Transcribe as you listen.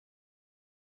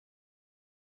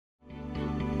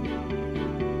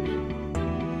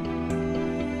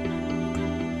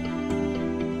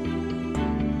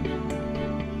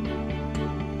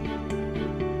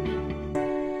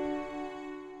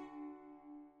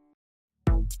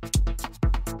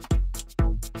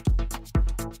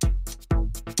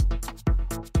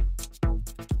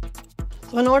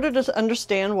So in order to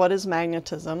understand what is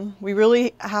magnetism, we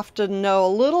really have to know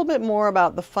a little bit more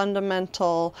about the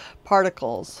fundamental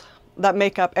particles that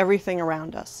make up everything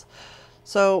around us.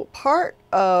 So part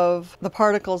of the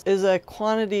particles is a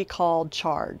quantity called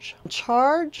charge.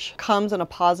 Charge comes in a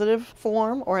positive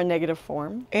form or a negative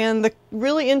form. And the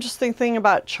really interesting thing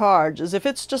about charge is if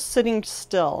it's just sitting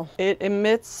still, it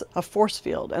emits a force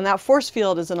field. And that force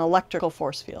field is an electrical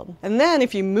force field. And then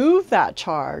if you move that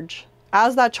charge,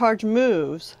 as that charge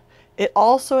moves, it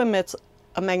also emits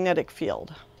a magnetic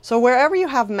field. So wherever you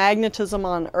have magnetism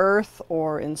on Earth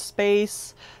or in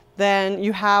space, then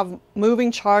you have moving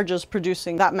charges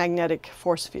producing that magnetic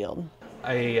force field.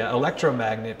 An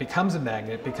electromagnet becomes a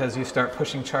magnet because you start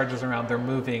pushing charges around, they're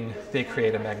moving, they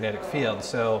create a magnetic field.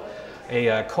 So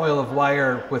a coil of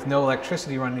wire with no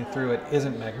electricity running through it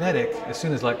isn't magnetic. As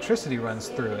soon as electricity runs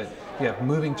through it, you have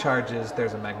moving charges,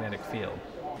 there's a magnetic field.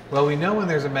 Well, we know when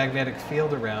there's a magnetic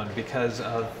field around because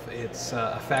of its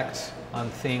effect on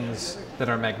things that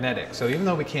are magnetic. So even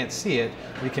though we can't see it,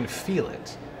 we can feel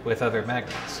it with other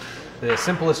magnets. The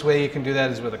simplest way you can do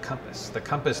that is with a compass. The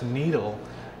compass needle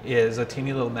is a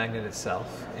teeny little magnet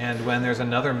itself, and when there's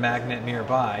another magnet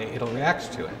nearby, it'll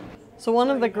react to it. So one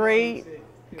of the great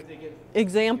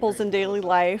examples in daily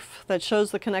life that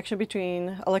shows the connection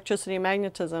between electricity and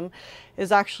magnetism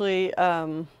is actually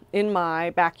in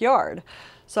my backyard.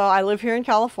 So I live here in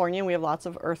California and we have lots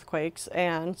of earthquakes,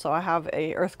 and so I have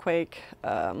a earthquake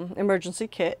emergency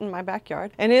kit in my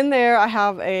backyard. And in there I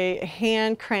have a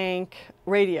hand crank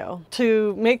radio.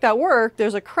 To make that work,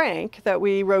 there's a crank that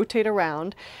we rotate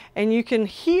around, and you can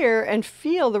hear and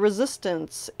feel the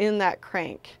resistance in that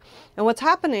crank. And what's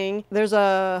happening, there's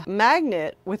a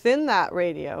magnet within that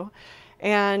radio,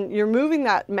 and you're moving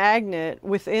that magnet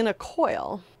within a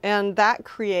coil, and that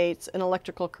creates an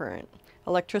electrical current.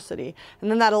 Electricity,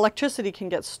 and then that electricity can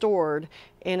get stored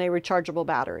in a rechargeable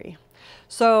battery.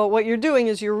 So what you're doing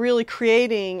is you're really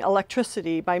creating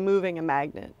electricity by moving a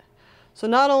magnet. So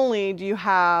not only do you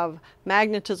have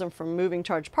magnetism from moving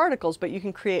charged particles, but you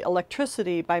can create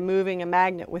electricity by moving a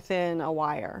magnet within a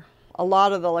wire. A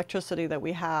lot of the electricity that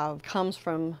we have comes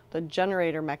from the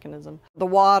generator mechanism. The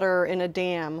water in a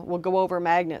dam will go over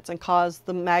magnets and cause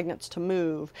the magnets to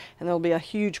move, and there'll be a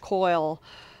huge coil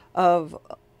of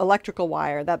electrical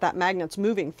wire that magnet's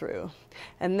moving through,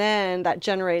 and then that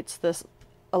generates this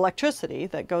electricity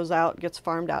that goes out, gets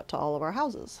farmed out to all of our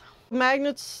houses.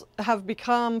 Magnets have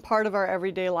become part of our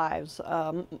everyday lives.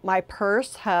 My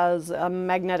purse has a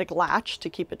magnetic latch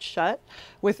to keep it shut.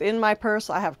 Within my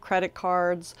purse I have credit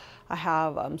cards, I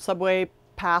have subway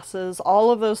passes. All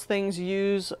of those things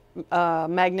use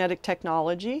magnetic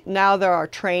technology. Now there are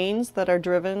trains that are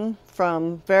driven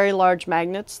from very large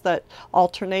magnets that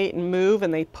alternate and move,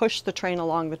 and they push the train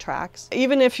along the tracks.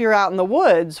 Even if you're out in the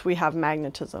woods, we have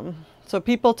magnetism. So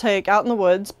people out in the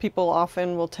woods, people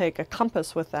often will take a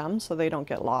compass with them so they don't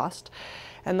get lost.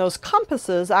 And those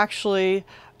compasses actually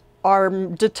are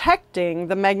detecting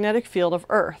the magnetic field of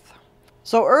Earth.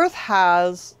 So Earth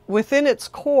has within its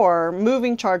core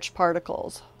moving charged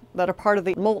particles that are part of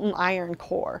the molten iron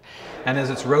core. And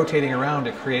as it's rotating around,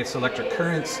 it creates electric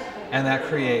currents, and that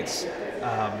creates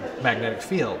magnetic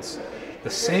fields. The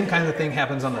same kind of thing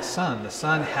happens on the sun. The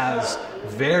sun has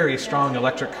very strong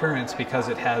electric currents because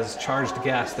it has charged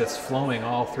gas that's flowing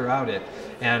all throughout it,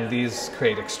 and these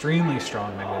create extremely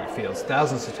strong magnetic fields,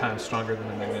 thousands of times stronger than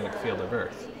the magnetic field of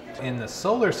Earth. In the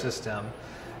solar system,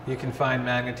 you can find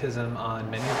magnetism on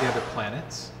many of the other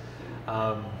planets.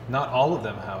 Not all of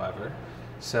them, however.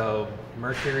 So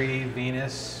Mercury,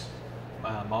 Venus,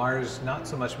 Mars, not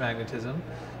so much magnetism,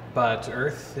 but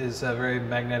Earth is a very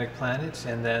magnetic planet,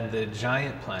 and then the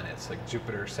giant planets like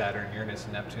Jupiter, Saturn, Uranus,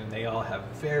 and Neptune, they all have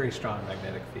very strong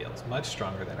magnetic fields, much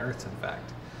stronger than Earth's, in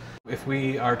fact. If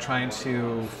we are trying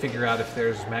to figure out if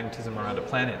there's magnetism around a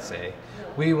planet, say,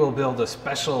 we will build a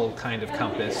special kind of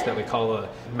compass that we call a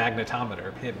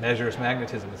magnetometer. It measures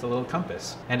magnetism. It's a little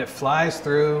compass. And it flies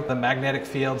through the magnetic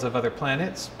fields of other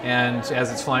planets. And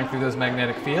as it's flying through those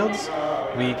magnetic fields,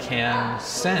 we can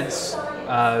sense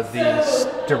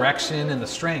the direction and the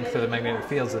strength of the magnetic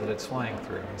fields that it's flying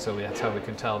through. And so that's how we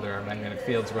can tell there are magnetic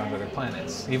fields around other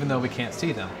planets. Even though we can't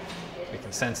see them, we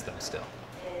can sense them still.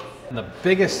 And the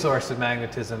biggest source of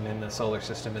magnetism in the solar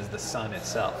system is the sun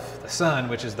itself. The sun,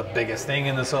 which is the biggest thing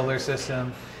in the solar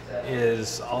system,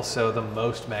 is also the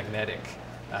most magnetic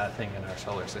thing in our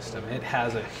solar system. It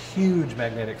has a huge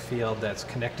magnetic field that's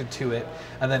connected to it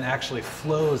and then actually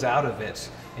flows out of it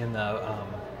in the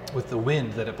with the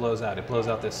wind that it blows out. It blows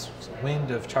out this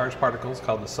wind of charged particles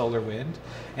called the solar wind,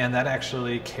 and that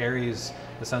actually carries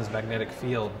the sun's magnetic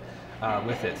field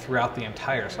with it throughout the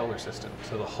entire solar system.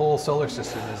 So the whole solar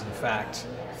system is in fact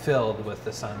filled with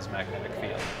the sun's magnetic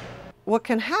field. What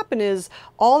can happen is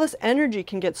all this energy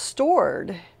can get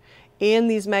stored in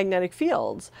these magnetic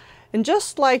fields. And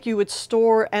just like you would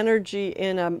store energy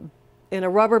in a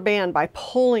rubber band by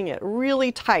pulling it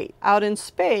really tight, out in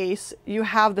space you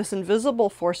have this invisible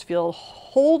force field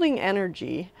holding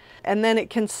energy, and then it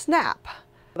can snap.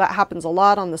 That happens a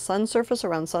lot on the sun's surface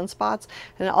around sunspots,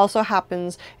 and it also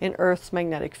happens in Earth's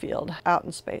magnetic field out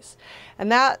in space.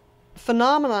 And that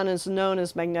phenomenon is known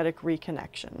as magnetic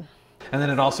reconnection. And then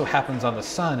it also happens on the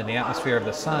sun, in the atmosphere of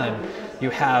the sun. You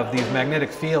have these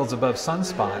magnetic fields above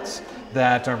sunspots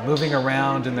that are moving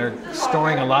around, and they're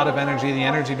storing a lot of energy. The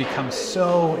energy becomes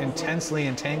so intensely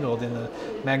entangled in the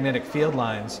magnetic field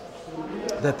lines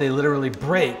that they literally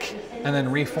break and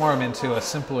then reform into a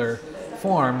simpler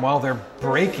form. While they're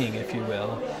breaking, if you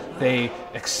will, they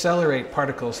accelerate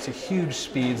particles to huge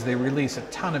speeds. They release a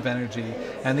ton of energy,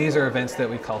 and these are events that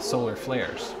we call solar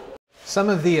flares. Some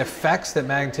of the effects that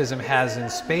magnetism has in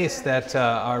space that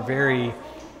are very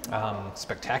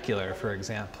spectacular, for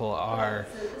example, are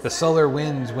the solar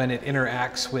wind, when it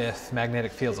interacts with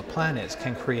magnetic fields of planets,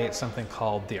 can create something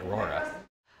called the aurora.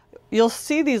 You'll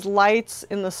see these lights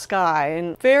in the sky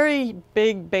in very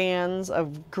big bands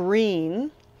of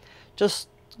green, just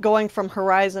going from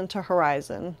horizon to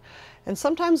horizon. And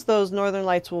sometimes those northern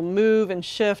lights will move and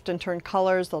shift and turn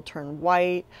colors. They'll turn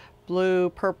white, blue,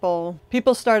 purple.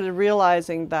 People started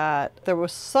realizing that there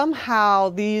was somehow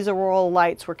these auroral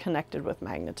lights were connected with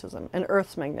magnetism and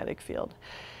Earth's magnetic field,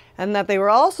 and that they were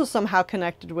also somehow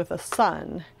connected with the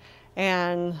sun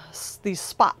and these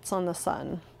spots on the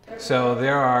sun. So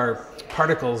there are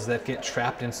particles that get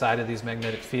trapped inside of these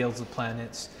magnetic fields of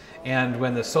planets, and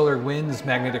when the solar wind's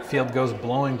magnetic field goes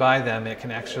blowing by them, it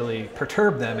can actually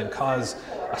perturb them and cause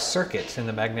a circuit in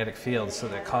the magnetic field, so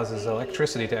that it causes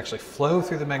electricity to actually flow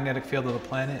through the magnetic field of the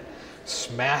planet,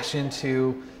 smash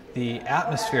into the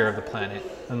atmosphere of the planet,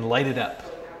 and light it up.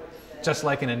 Just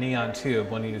like in a neon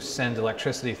tube, when you send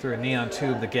electricity through a neon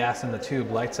tube, the gas in the tube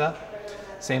lights up.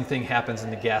 Same thing happens in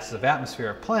the gases of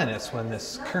atmosphere of planets when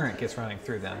this current gets running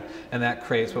through them, and that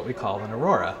creates what we call an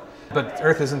aurora. But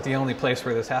Earth isn't the only place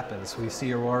where this happens. We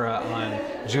see aurora on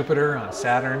Jupiter, on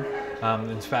Saturn.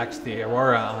 In fact, the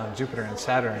aurora on Jupiter and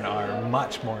Saturn are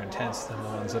much more intense than the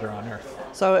ones that are on Earth.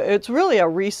 So it's really a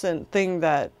recent thing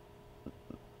that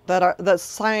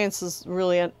science has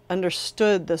really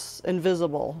understood this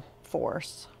invisible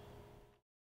force.